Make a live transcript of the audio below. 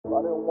I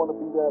didn't want to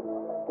be that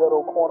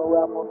ghetto corner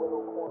rapper.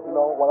 You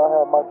know, when I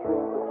had my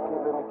dreams of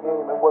getting in the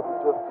game, it wasn't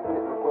just to get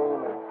in the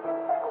game and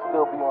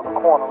still be on the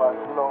corner. Like,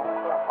 you know,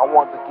 I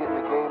wanted to get in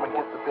the game and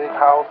get the big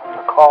house and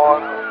the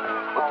cars and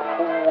with the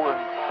pool, and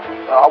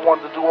I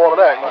wanted to do all of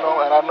that, you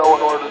know. And I know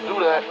in order to do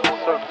that,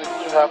 there's certain things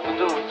that you have to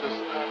do. It's just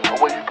a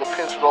way you can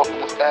pinch it off and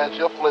just add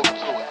your flavor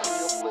to it.